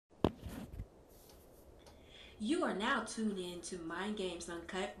You are now tuned in to Mind Games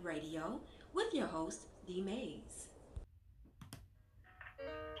Uncut Radio with your host, D Mays.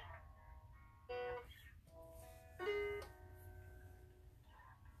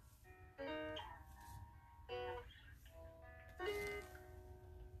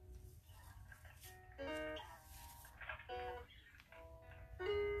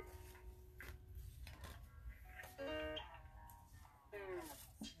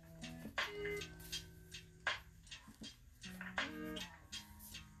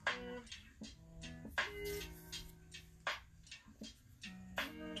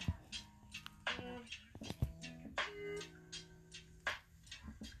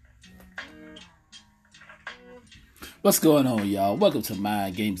 What's going on, y'all? Welcome to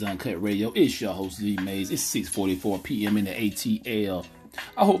Mind Games Uncut Radio. It's your host, Lee Mays. It's 6:44 p.m. in the ATL.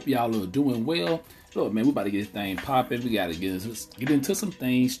 I hope y'all are doing well. Look, man, we about to get this thing popping. We got to get into some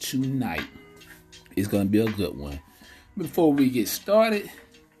things tonight. It's going to be a good one. Before we get started,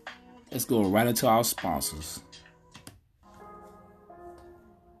 let's go right into our sponsors.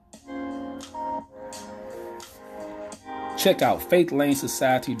 Check out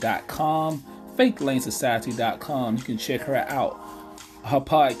faithlanesociety.com. faithlanesociety.com. You can check her out. Her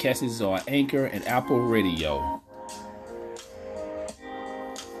podcast is on Anchor and Apple Radio.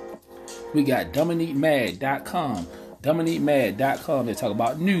 We got DominiqueMad.com. DominiqueMad.com. They talk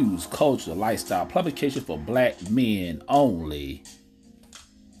about news, culture, lifestyle, publication for black men only.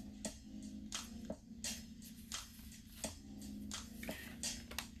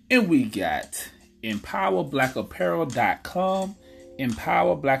 And we got EmpowerBlackApparel.com.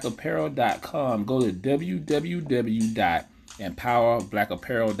 EmpowerBlackApparel.com. Go to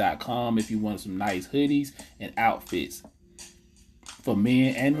www.empowerblackapparel.com if you want some nice hoodies and outfits for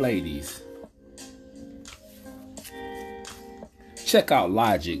men and ladies. Check out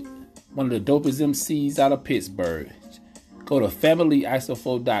Logic, one of the dopest MCs out of Pittsburgh. Go to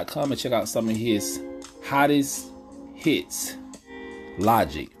FamilyIsofo.com and check out some of his hottest hits.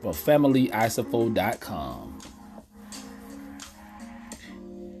 Logic for FamilyIsofo.com.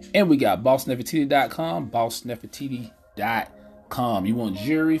 And we got BossNefertiti.com, BossNefertiti.com. You want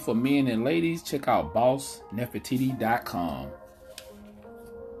jewelry for men and ladies? Check out BossNefertiti.com.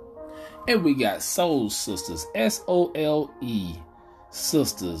 And we got Soul Sisters, SOLE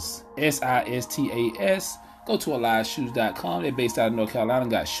Sisters, SISTAS. Go to AliveShoes.com. They're based out of North Carolina.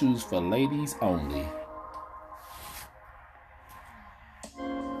 Got shoes for ladies only.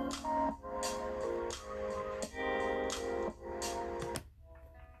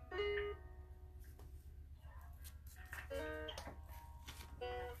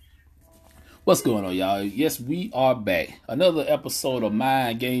 What's going on, y'all? Yes, we are back. Another episode of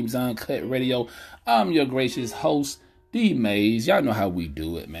Mind Games Uncut Radio. I'm your gracious host, D Mays. Y'all know how we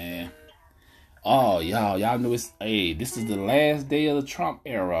do it, man. Oh, y'all know this is the last day of the Trump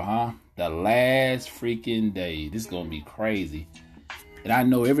era, huh? The last freaking day. This is gonna be crazy. And I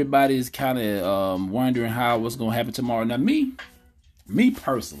know everybody's kind of wondering what's gonna happen tomorrow. Now, me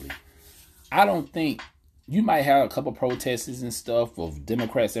personally, I don't think. You might have a couple protests and stuff of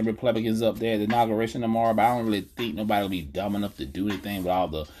Democrats and Republicans up there at the inauguration tomorrow, but I don't really think nobody will be dumb enough to do anything with all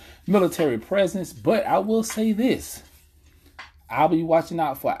the military presence. But I will say this. I'll be watching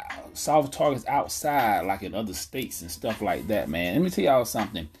out for soft targets outside, like in other states and stuff like that, man. Let me tell y'all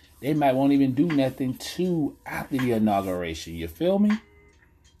something. They might won't even do nothing to after the inauguration. You feel me?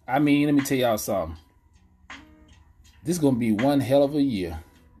 I mean, let me tell y'all something. This is going to be one hell of a year,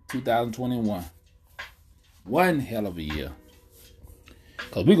 2021. One hell of a year.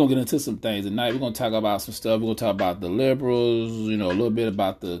 Because we're going to get into some things tonight. We're going to talk about some stuff. We're going to talk about the liberals, a little bit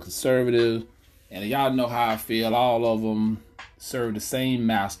about the conservatives. And y'all know how I feel. All of them serve the same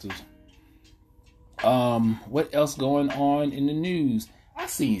masters. What else going on in the news? I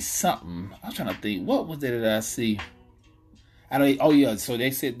seen something. I'm trying to think. What was it that I see? Oh, yeah. So they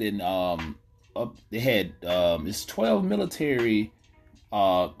said that they had it's 12 military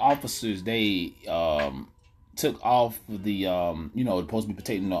officers. They took off the supposed to be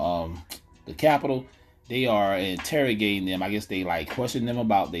protecting the Capitol. They are interrogating them. I guess they question them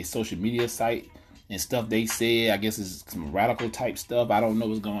about their social media site and stuff they said. I guess it's some radical type stuff. I don't know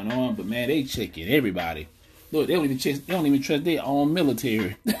what's going on, but man, they checking everybody. Look, they don't even trust their own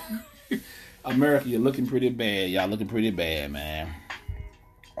military. America, you're looking pretty bad. Y'all looking pretty bad, man.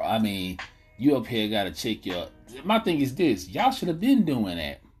 I mean, you up here gotta check your. My thing is this: y'all should have been doing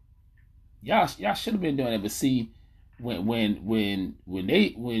that. Y'all should have been doing it, but see, when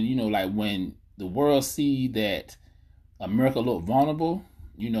the world see that America look vulnerable,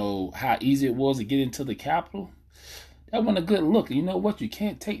 how easy it was to get into the Capitol. That wasn't a good look. And you know what? You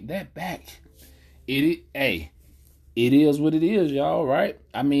can't take that back. Hey, it is what it is, y'all, right?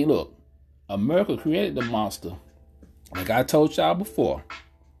 I mean, look, America created the monster. Like I told y'all before,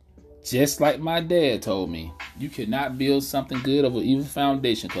 just like my dad told me, you cannot build something good of an evil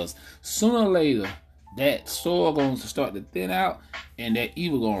foundation, because sooner or later, that soil going to start to thin out and that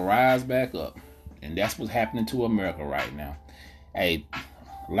evil going to rise back up. And that's what's happening to America right now. Hey,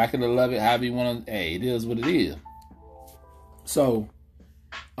 like it or love it, however you want to, hey, it is what it is. So,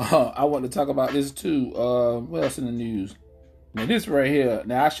 I want to talk about this too. What else in the news? Now, this right here,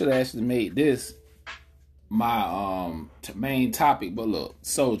 now I should have actually made this my main topic, but look.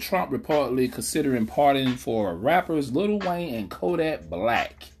 So, Trump reportedly considering pardoning for rappers Lil Wayne and Kodak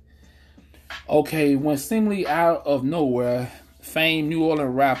Black. Okay, when seemingly out of nowhere, famed New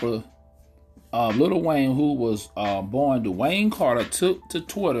Orleans rapper Lil Wayne, who was born Dwayne Carter, took to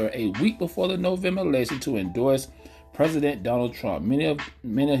Twitter a week before the November election to endorse President Donald Trump. Many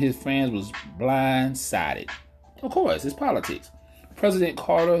of his fans was blindsided. Of course, it's politics. President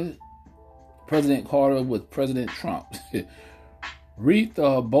Carter with President Trump. Read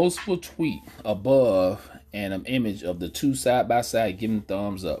the boastful tweet above and an image of the two side by side giving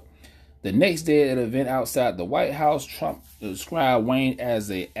thumbs up. The next day at an event outside the White House, Trump described Wayne as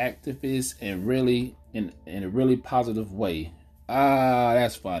an activist and really in a really positive way.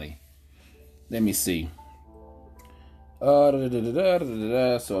 That's funny. Let me see. So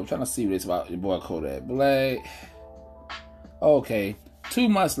I'm trying to see what it's about your boy Kodak Black. Okay. 2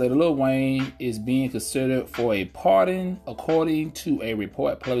 months later, Lil Wayne is being considered for a pardon, according to a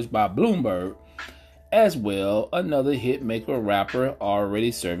report published by Bloomberg. As well, another hitmaker rapper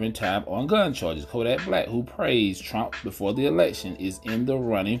already serving time on gun charges, Kodak Black, who praised Trump before the election, is in the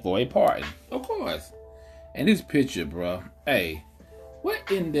running for a pardon. Of course. And this picture, bro. Hey, what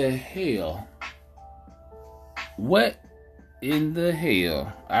in the hell? What in the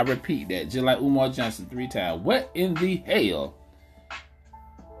hell? I repeat that, just like Umar Johnson 3 times. What in the hell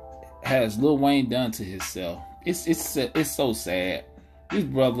has Lil Wayne done to himself? It's so sad. This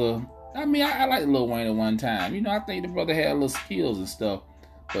brother, I mean, I like Lil Wayne at one time. You know, I think the brother had little skills and stuff.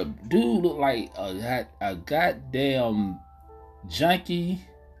 But dude looked like a goddamn junkie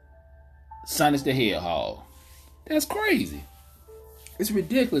Sonic the Hedgehog. That's crazy. It's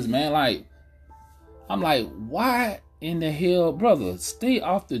ridiculous, man. Like, I'm like, why in the hell, brother? Stay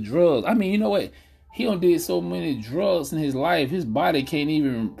off the drugs. I mean, you know what? He done did so many drugs in his life, his body can't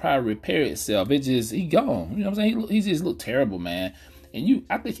even probably repair itself. He gone. You know what I'm saying? He just look terrible, man. And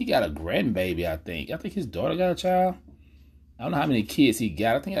I think he got a grandbaby, I think his daughter got a child. I don't know how many kids he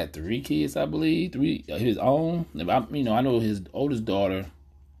got. I think he got 3 kids, I believe. 3 his own. I know his oldest daughter,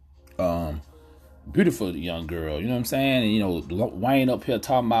 beautiful young girl. You know what I'm saying? And, Wayne up here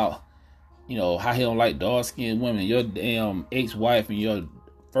talking about, how he don't like dark-skinned women. Your damn ex-wife and your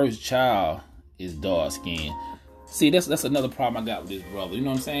first child is dark-skinned. See, that's another problem I got with this brother. You know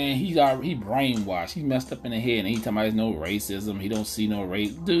what I'm saying? He brainwashed. He messed up in the head, and he talking about there's no racism. He don't see no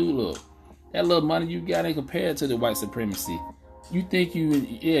race. Dude, look, that little money you got ain't compared to the white supremacy. You think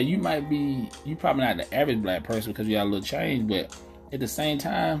you might be, you probably not the average black person because you got a little change, but at the same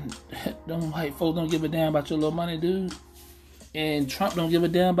time, them white folks don't give a damn about your little money, dude. And Trump don't give a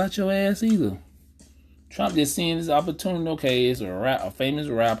damn about your ass either. Trump just seeing this opportunity. Okay, it's a famous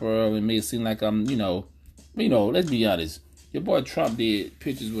rapper. It may seem like I'm, let's be honest. Your boy Trump did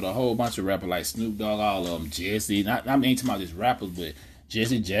pictures with a whole bunch of rappers like Snoop Dogg, all of them, Jesse. I ain't talking about just rappers, but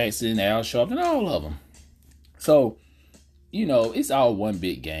Jesse Jackson, Al Sharpton, all of them. So, it's all one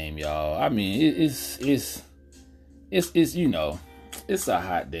big game, y'all. I mean, it's it's a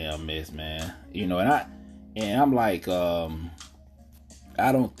hot damn mess, man. And I'm like, I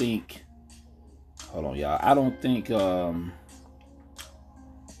don't think. Hold on, y'all. I don't think that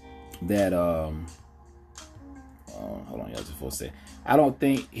hold on, y'all, just for a second. I don't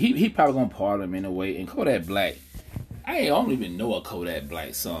think he probably gonna pardon him in a way. And Kodak Black, I don't even know a Kodak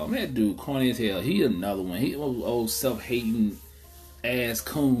Black song. That dude corny as hell. He another one. He old self-hating ass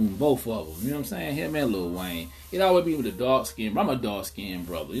coon, both of them. You know what I'm saying? Him and Lil Wayne. It always be with the dark skin. I'm a dark skinned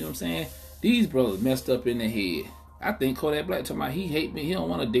brother. You know what I'm saying? These brothers messed up in the head. I think Kodak Black talking about he hate me. He don't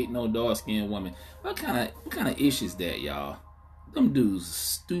want to date no dark skinned woman. What kind of issues that, y'all? Them dudes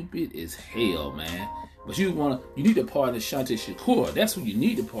stupid as hell, man. But you need to pardon Shanti Shakur. That's what you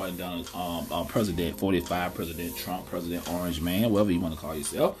need to pardon Donald, President 45, President Trump, President Orange Man, whatever you want to call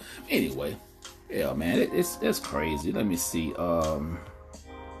yourself. Anyway, yeah, man, that's crazy. Let me see.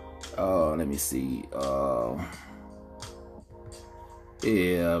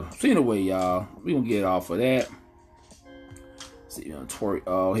 Yeah. So anyway, y'all, we gonna get off of that. See, twerk.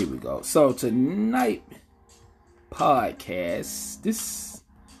 Oh, here we go. So tonight podcast,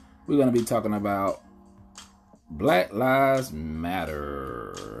 we're going to be talking about Black Lives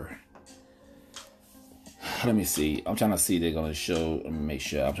Matter. Let me see. I'm trying to see. They're going to show. Let me make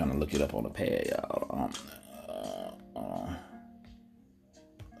sure. I'm trying to look it up on the pad, y'all.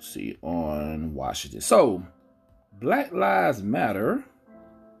 See on Washington. So, Black Lives Matter.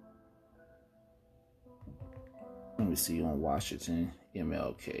 Let me see on Washington.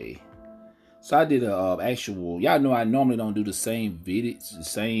 MLK. So I did a actual. Y'all know I normally don't do the same videos, the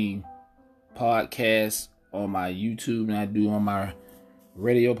same podcast on my YouTube and I do on my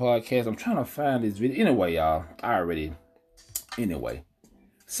radio podcast. I'm trying to find this video. Anyway, y'all. Anyway.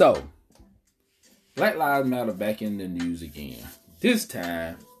 So, Black Lives Matter back in the news again. This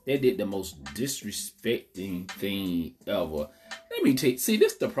time, they did the most disrespecting thing ever. Let me see,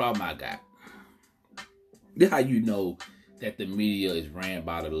 this is the problem I got. This is how you know that the media is ran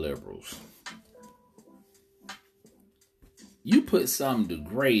by the liberals. You put something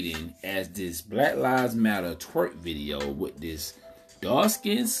degrading as this Black Lives Matter twerk video with this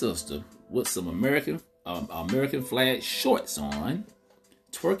dark-skinned sister with some American flag shorts on,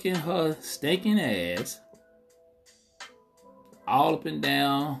 twerking her stinking ass all up and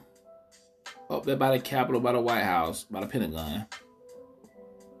down, up there by the Capitol, by the White House, by the Pentagon.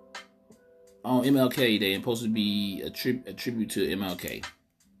 On MLK Day, and supposed to be a tribute to MLK.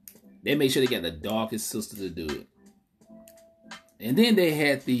 They made sure they got the darkest sister to do it. And then they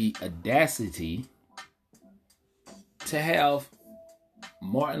had the audacity to have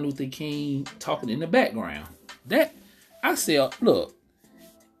Martin Luther King talking in the background. That, I said, look,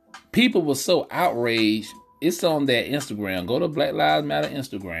 people were so outraged. It's on their Instagram. Go to Black Lives Matter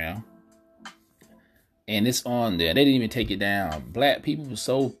Instagram. And it's on there. They didn't even take it down. Black people were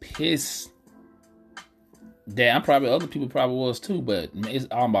so pissed. That I'm probably, other people probably was too, but it's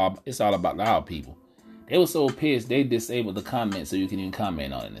all about our people. They were so pissed, they disabled the comments so you can even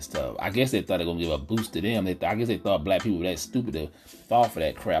comment on it and stuff. I guess they thought they were going to give a boost to them. I guess they thought black people were that stupid to fall for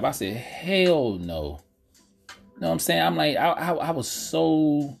that crap. I said, hell no. You know what I'm saying? I'm like, I was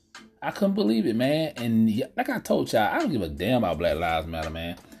so, I couldn't believe it, man. And like I told y'all, I don't give a damn about Black Lives Matter,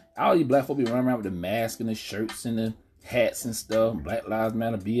 man. All these black folk be running around with the masks and the shirts and the hats and stuff. Black Lives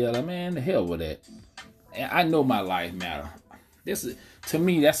Matter, BLM, man, the hell with that. And I know my life matter. To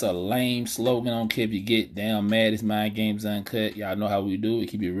me, that's a lame slogan. I don't care if you get down mad. It's Mind Games Uncut. Y'all know how we do it.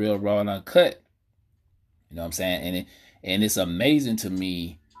 Keep it real, raw, and uncut. You know what I'm saying? And it's amazing to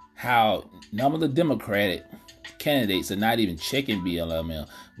me how none of the Democratic candidates are not even checking BLM.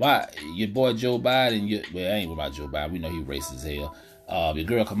 Why? Your boy Joe Biden, well, I ain't about Joe Biden. We know he racist as hell. Your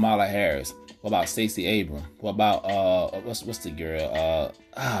girl Kamala Harris. What about Stacey Abrams? What about, what's the girl?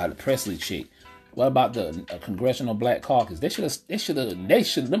 The Presley chick. What about the Congressional Black Caucus? They should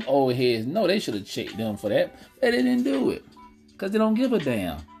have, them old heads, no, they should have checked them for that. But they didn't do it. Because they don't give a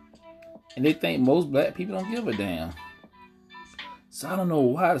damn. And they think most black people don't give a damn. So I don't know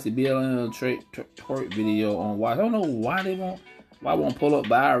why this BLM twerk video on why. I don't know why they won't pull up,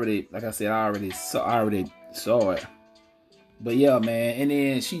 but I already saw it. But yeah, man. And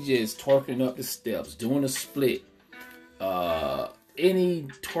then she just twerking up the steps, doing a split.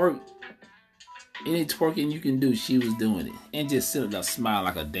 Any twerking you can do, she was doing it. And just sitting there smiling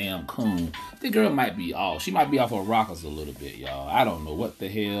like a damn coon. The girl might be off. She might be off her rockers a little bit, y'all. I don't know what the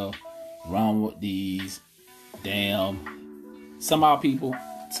hell wrong with these damn. Some of our people,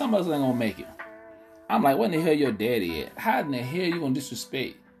 some of us ain't gonna make it. I'm like, what in the hell your daddy at? How in the hell you gonna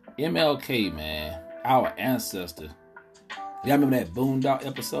disrespect MLK, man? Our ancestor. Y'all remember that Boondock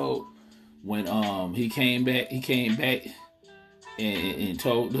episode? When he came back and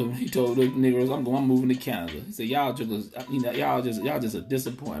told the niggas, I'm moving to Canada. He said, y'all just a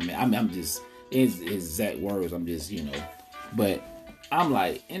disappointment. I'm just, his exact words, I'm just, but I'm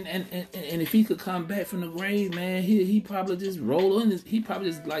like, and if he could come back from the grave, man, he probably just roll in. He probably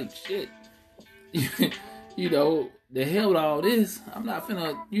just like, shit, the hell with all this. I'm not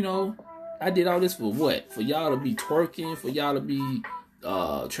finna, I did all this for what? For y'all to be twerking, for y'all to be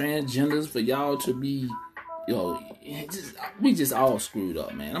transgenders, for y'all to be, we just all screwed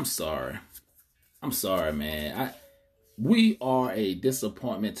up, man. I'm sorry, man. We are a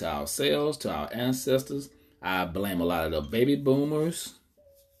disappointment to ourselves, to our ancestors. I blame a lot of the baby boomers.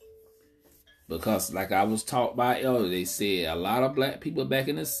 Because like I was taught by elders, they said a lot of black people back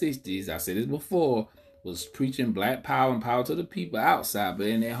in the 60s, I said this before, was preaching black power and power to the people outside, but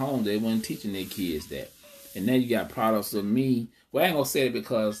in their home, they weren't teaching their kids that. And then you got products of me. Well, I ain't gonna say it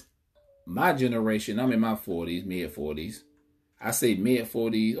because my generation, I'm in my 40s, mid-40s. I say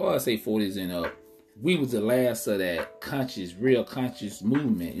mid-40s, or I say 40s and up. We was the last of that real conscious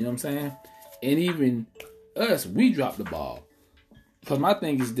movement, you know what I'm saying? And even us, we dropped the ball. Because my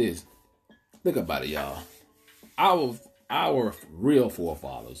thing is this. Think about it, y'all. Our real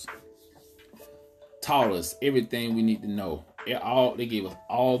forefathers taught us everything we need to know. They gave us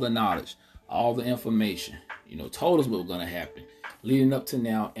all the knowledge, all the information. Told us what was going to happen leading up to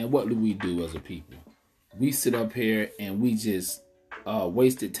now. And what do we do as a people? We sit up here and we just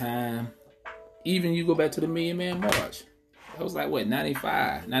wasted time. Even you go back to the Million Man March. That was like, what,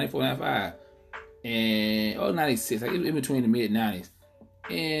 95, 94, 95. And, 96, like in between the mid-90s.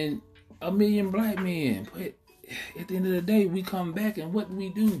 And a million black men. But at the end of the day, we come back and what do we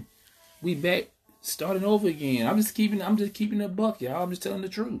do? We back starting over again. I'm just keeping a buck, y'all. I'm just telling the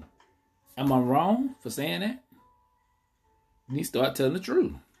truth. Am I wrong for saying that? You need to start telling the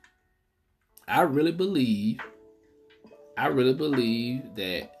truth. I really believe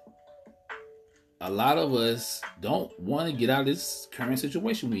that a lot of us don't want to get out of this current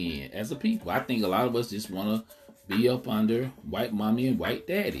situation we in as a people. I think a lot of us just want to be up under white mommy and white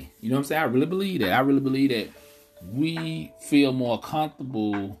daddy. You know what I'm saying? I really believe that. I really believe that we feel more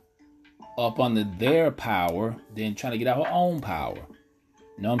comfortable up under their power than trying to get our own power.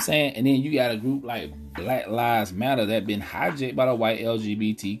 You know what I'm saying? And then you got a group like Black Lives Matter that been hijacked by the white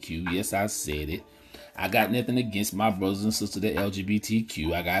LGBTQ. Yes, I said it. I got nothing against my brothers and sisters that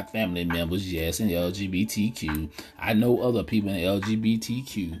LGBTQ. I got family members, yes, in LGBTQ. I know other people in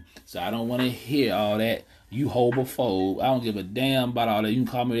LGBTQ. So I don't want to hear all that. You homophobe. I don't give a damn about all that. You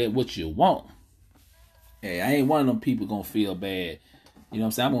can call me that what you want. Hey, I ain't one of them people gonna feel bad. You know what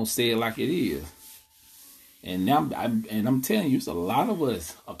I'm saying? I'm gonna say it like it is. And now I'm telling you, it's a lot of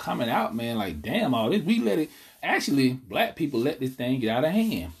us are coming out, man, like, damn, all this. We let it, actually, black people let this thing get out of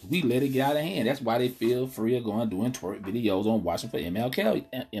hand. We let it get out of hand. That's why they feel free of going doing twerk videos on watching for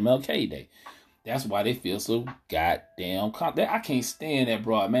MLK Day. That's why they feel so goddamn I can't stand that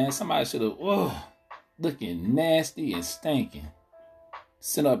broad, man. Somebody should have, looking nasty and stinking.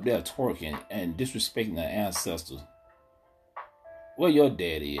 Sit up there twerking and disrespecting their ancestors. Where your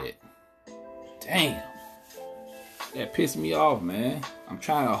daddy at? Damn. That pissed me off, man. I'm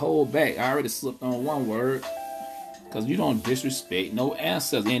trying to hold back. I already slipped on one word. Because you don't disrespect no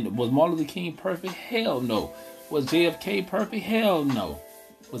ancestors. And was Martin Luther King perfect? Hell no. Was JFK perfect? Hell no.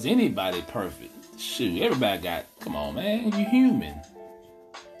 Was anybody perfect? Shoot, everybody come on, man. You human.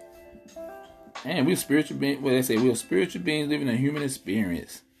 Man, we're spiritual beings. What they say, we're spiritual beings living a human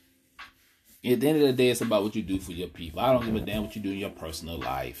experience. At the end of the day, it's about what you do for your people. I don't give a damn what you do in your personal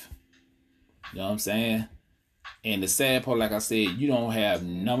life. You know what I'm saying? And the sad part, like I said, you don't have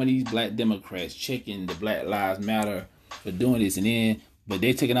none of these black Democrats checking the Black Lives Matter for doing this. But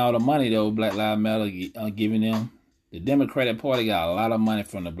they taking all the money, though, Black Lives Matter giving them. The Democratic Party got a lot of money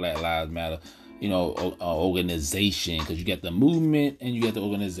from the Black Lives Matter, organization. Because you got the movement and you got the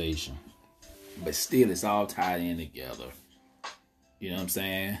organization. But still, it's all tied in together. You know what I'm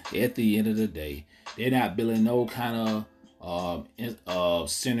saying? At the end of the day, they're not building no kind of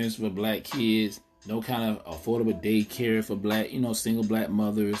centers for black kids. No kind of affordable daycare for black, single black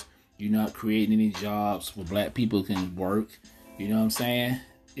mothers. You're not creating any jobs where black people can work. You know what I'm saying?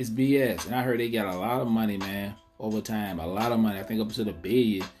 It's BS. And I heard they got a lot of money, man, over time. A lot of money. I think up to the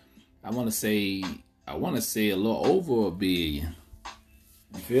billion. I want to say a little over $1 billion.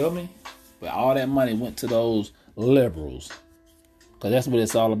 You feel me? But all that money went to those liberals. Because that's what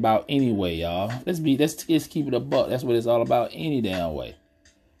it's all about anyway, y'all. Let's keep it a buck. That's what it's all about any damn way.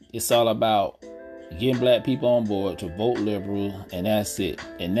 It's all about getting black people on board to vote liberal, and that's it.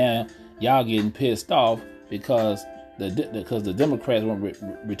 And now y'all getting pissed off because the Democrats won't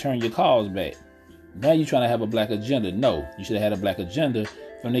return your calls back. Now you trying to have a black agenda. No, you should have had a black agenda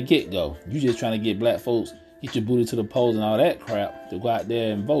from the get-go. You just trying to get black folks, get your booty to the polls and all that crap to go out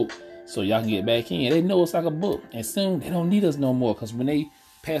there and vote so y'all can get back in. They know it's like a book. And soon they don't need us no more because when they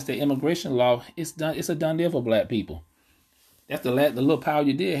pass their immigration law, it's done. It's a done deal for black people. That's the little power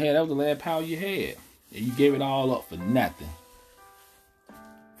you did have. That was the last power you had. And you gave it all up for nothing.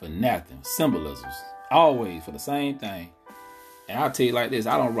 For nothing. Symbolisms. Always for the same thing. And I'll tell you like this.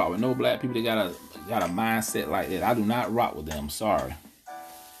 I don't rock with no black people that got a mindset like that. I do not rock with them. Sorry.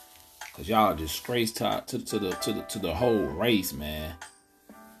 Because y'all are disgrace to the whole race, man.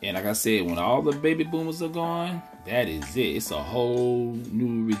 And like I said, when all the baby boomers are gone, that is it. It's a whole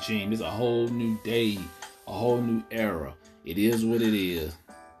new regime. It's a whole new day. A whole new era. It is what it is.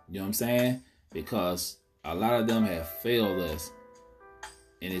 You know what I'm saying? Because a lot of them have failed us.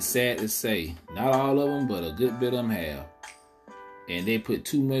 And it's sad to say, not all of them, but a good bit of them have. And they put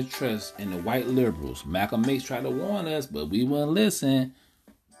too much trust in the white liberals. Malcolm X tried to warn us, but we wouldn't listen.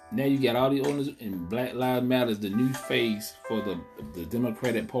 Now you got all the owners, and Black Lives Matter is the new face for the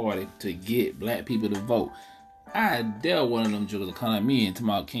Democratic Party to get black people to vote. I dare one of them jokers to come at me and talk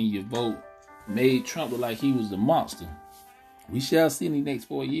about, can you vote? Made Trump look like he was the monster. We shall see in the next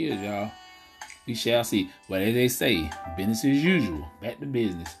 4 years, y'all. We shall see. Well, as they say, business as usual. Back to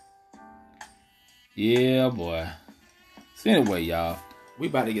business. Yeah, boy. So anyway, y'all, we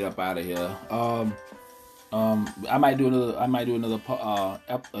about to get up out of here. I might do another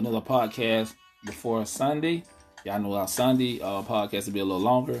podcast before Sunday. Y'all know our Sunday podcast will be a little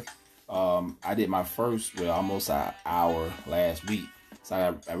longer. I did my first, almost an hour last week.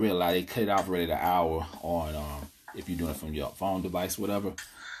 So I realized they cut it off already an hour on if you're doing it from your phone device, whatever.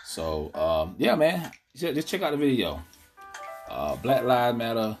 So yeah, man, just check out the video. Black Lives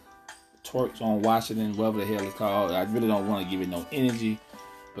Matter, twerks on Washington, whatever the hell it's called. I really don't want to give it no energy,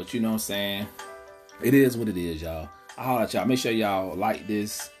 but you know what I'm saying. It is what it is, y'all. I'll holler at y'all. Make sure y'all like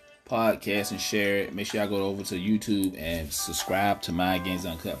this podcast and share it. Make sure y'all go over to YouTube and subscribe to Mind Games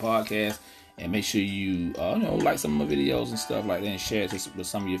Uncut podcast. And make sure you, like some of my videos and stuff like that and share it with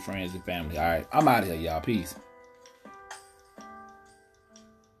some of your friends and family. All right, I'm out of here, y'all. Peace.